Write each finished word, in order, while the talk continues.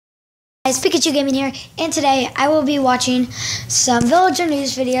It's Pikachu Gaming here, and today I will be watching some villager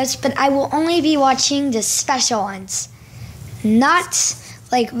news videos, but I will only be watching the special ones. Not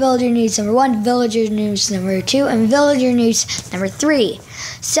like villager news number 1, villager news number 2, and villager news number 3.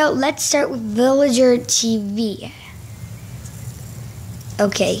 So let's start with villager TV.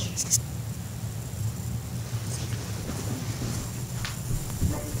 Okay.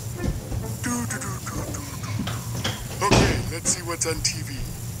 Okay, let's see what's on TV.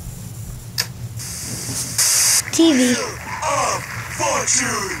 TV.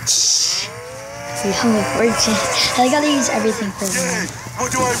 Fortune! Wheel of Fortune. I gotta use everything for Yay! me.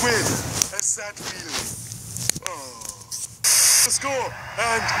 What do I win? A sad feeling. Oh. The score,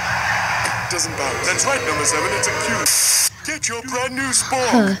 and doesn't matter. That's right, number 7. It's a cute. Get your brand new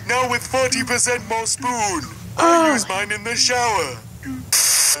spawn now with 40% more spoon. I use mine in the shower.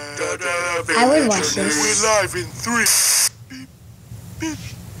 I would watch this. We're live in 3. Beep, beep,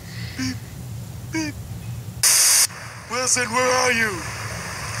 beep, beep. Wilson, where are you?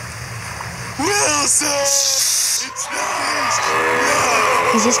 Wilson! It's nice!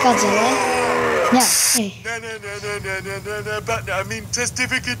 Is this Godzilla? No. Hey. No, but I mean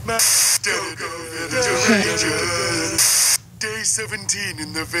testificate man. Day 17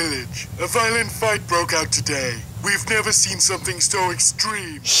 in the village. A violent fight broke out today. We've never seen something so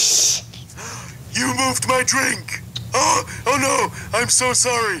extreme. You moved my drink. Oh no, I'm so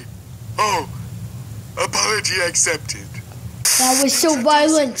sorry. Oh, apology accepted. That was so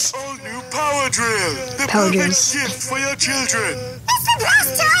violent. All new power drill. The Power perfect drills. gift for your children. It's the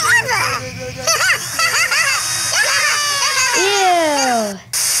best toy ever! Ew.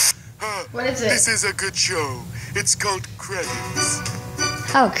 What is it? This is a good show. It's called Credits.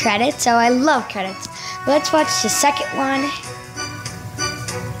 Oh, credits. Oh, I love credits. Let's watch the second one.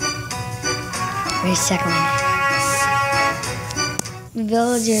 Where's the second one?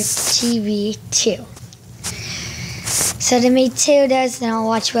 Villager TV 2. So they made 2 of those, then I'll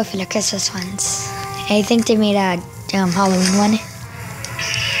watch both of the Christmas ones. I think they made a Halloween one.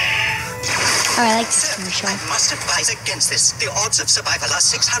 Oh, I like this commercial. I must advise against this. The odds of survival are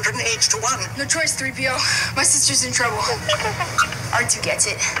 608 to 1. No choice, 3PO. My sister's in trouble. R2 gets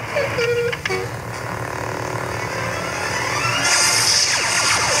it.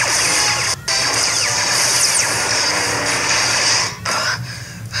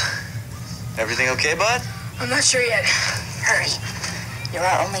 Everything okay, bud? I'm not sure yet. Hurry. You're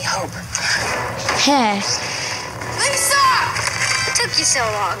our only hope. Heh. Lisa! It took you so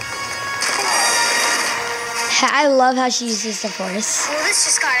long. I love how she uses the Force. Well, this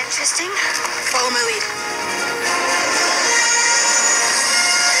just got interesting. Follow my lead.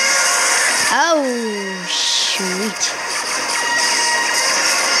 Oh, sweet.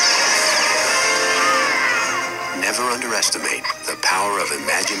 Never underestimate the power of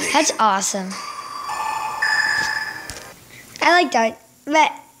imagination. That's awesome. I like that.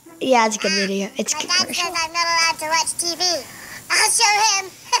 But, yeah, it's a good video. It's a My good dad commercial. says I'm not allowed to watch TV. I'll show him.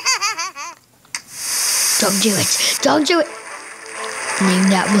 Don't do it. Don't do it. Name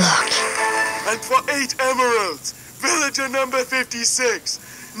that block. And for 8 emeralds, villager number 56.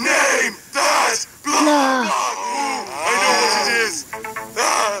 Name that block. No. I know what it is.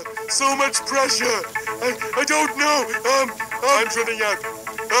 So much pressure. I don't know. I'm running out.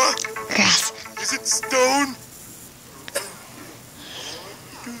 Grass. Is it stone?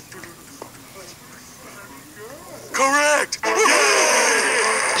 Correct. Yay!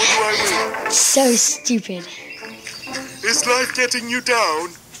 What do I win? So stupid. Is life getting you down?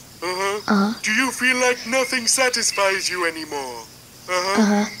 Do you feel like nothing satisfies you anymore?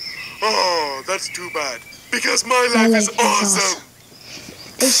 Oh, that's too bad. Because my My life is life is awesome.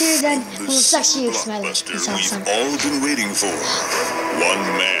 They should have done homosexual use my life. It's awesome. We've all been waiting for. One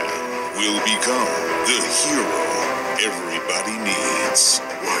man will become the hero everybody needs.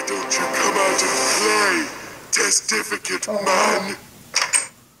 Why don't you come out and play, Testificate Man?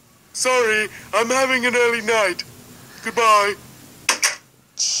 Sorry, I'm having an early night. Goodbye.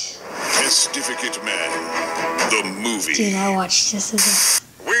 Testificate Man, the movie. Do not watch this as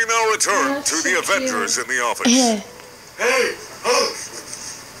We now return That's to so the Avengers in the office. a... Hey,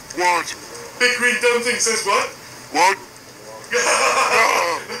 What? Big Green Dumpling says what? What?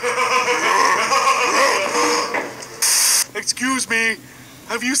 Excuse me,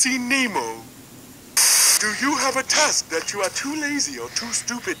 have you seen Nemo? Do you have a task that you are too lazy or too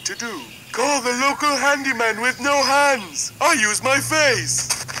stupid to do? Call the local handyman with no hands. I use my face.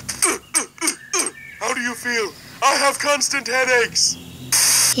 How do you feel? I have constant headaches.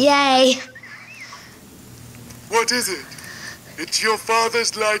 Yay. What is it? It's your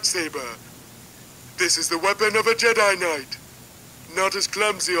father's lightsaber. This is the weapon of a Jedi Knight. not as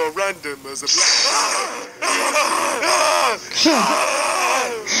clumsy or random as a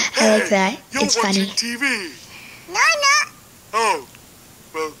I like that. You're It's watching funny. TV. No, no. Oh,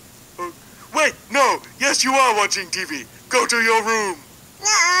 well, wait, no. Yes, you are watching TV. Go to your room.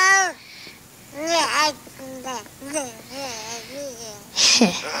 No.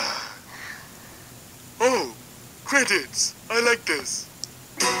 Oh, credits. I like this.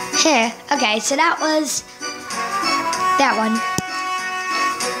 Okay, so that was that one.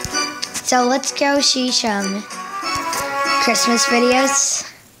 So let's go see some Christmas videos.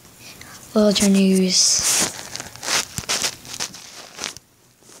 Villager News.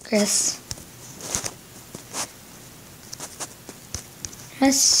 Christmas.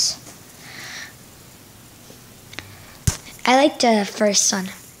 I like the first one.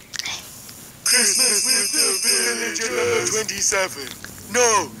 Christmas with the villager number 27.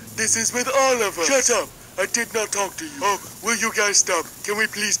 No, this is with all of us. Shut up. I did not talk to you. Oh, will you guys stop? Can we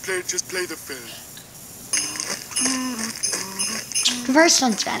please just play the film? The first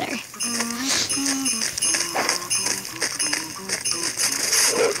one's better.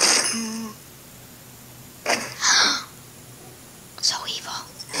 So evil.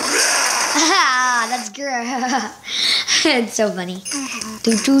 That's great. It's so funny.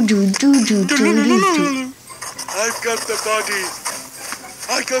 I've got the body.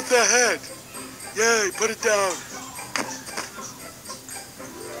 I got the head. Yay, put it down.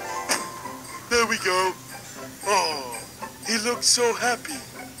 There we go. Oh, he looks so happy.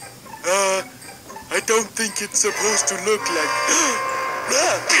 I don't think it's supposed to look like...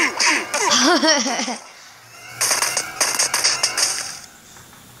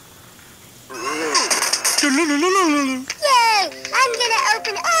 Yay! I'm gonna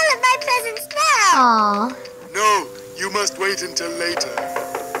open all of my presents now. Aww. No, you must wait until later.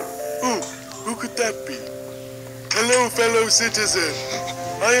 Ooh, who could that be? Hello, fellow citizen.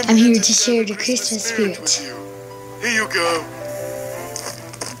 I'm here to share the Christmas spirit. With you. Here you go.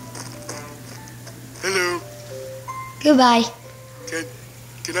 Hello. Goodbye.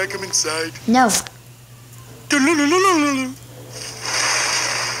 Can I come inside? No.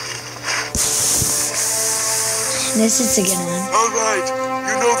 This is a good one. All right,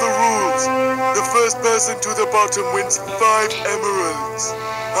 you know the rules. The first person to the bottom wins 5 emeralds.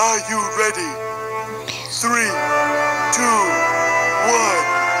 Are you ready? 3, 2, 1,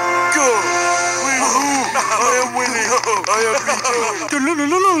 go! Woohoo! I am winning. I am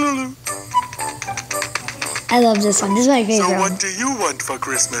beating. I love this one. This is my favorite So one. what do you want for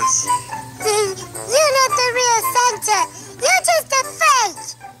Christmas? You're not the real Santa. You're just a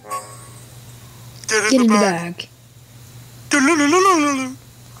fake. Get Get in in the the bag. bag.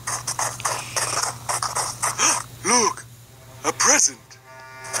 Look, a present.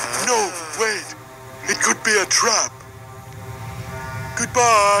 No, wait. It could be a trap.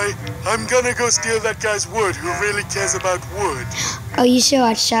 Goodbye. I'm gonna go steal that guy's wood who really cares about wood. Oh, you should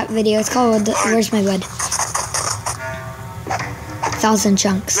watch that video. It's called Where's My Wood? 1,000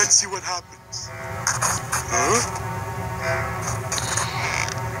 Chunks. Let's see what happens. Huh?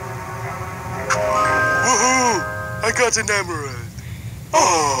 Woohoo! I got an emerald.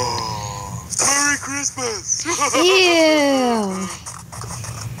 Oh, Merry Christmas! Ew.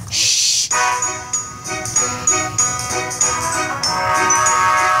 Shh.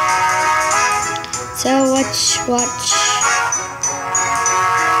 So let's watch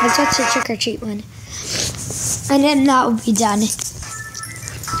the trick or treat one, and then that will be done.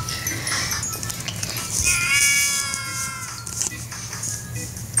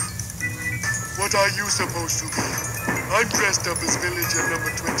 What are you supposed to be? I'm dressed up as villager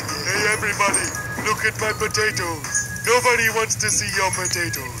number 28. Hey everybody, look at my potatoes. Nobody wants to see your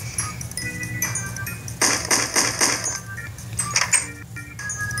potatoes.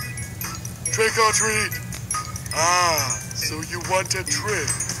 Trick or treat. Ah, so you want a trick.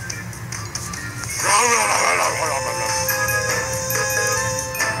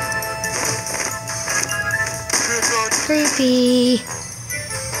 Trick or treat. Creepy.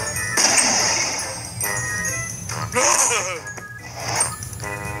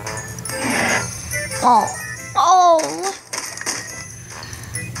 Oh. Oh.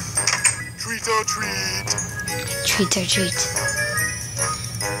 Treat or treat. Treat or treat.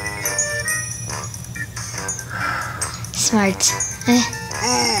 Smart.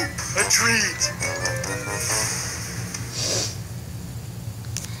 Ooh, a treat.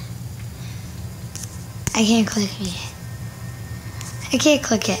 I can't click it. I can't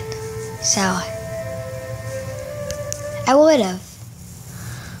click it. So I would have.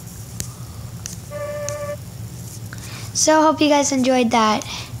 So I hope you guys enjoyed that.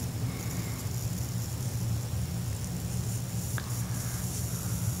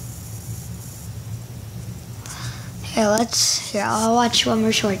 Here, I'll watch one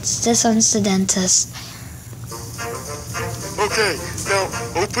more shorts. This one's the dentist. Okay, now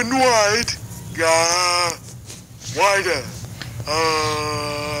open wide. Wider.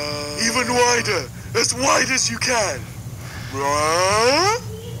 Even wider. As wide as you can.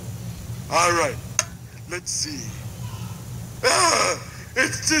 Alright. Let's see.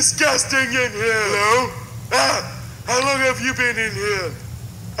 It's disgusting in here. Hello? How long have you been in here?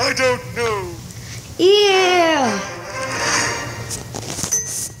 I don't know. Yeah.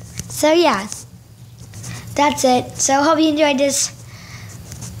 So yeah, that's it. So hope you enjoyed this.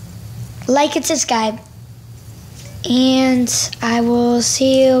 Like and subscribe. And I will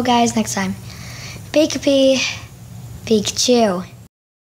see you guys next time. Pikachu.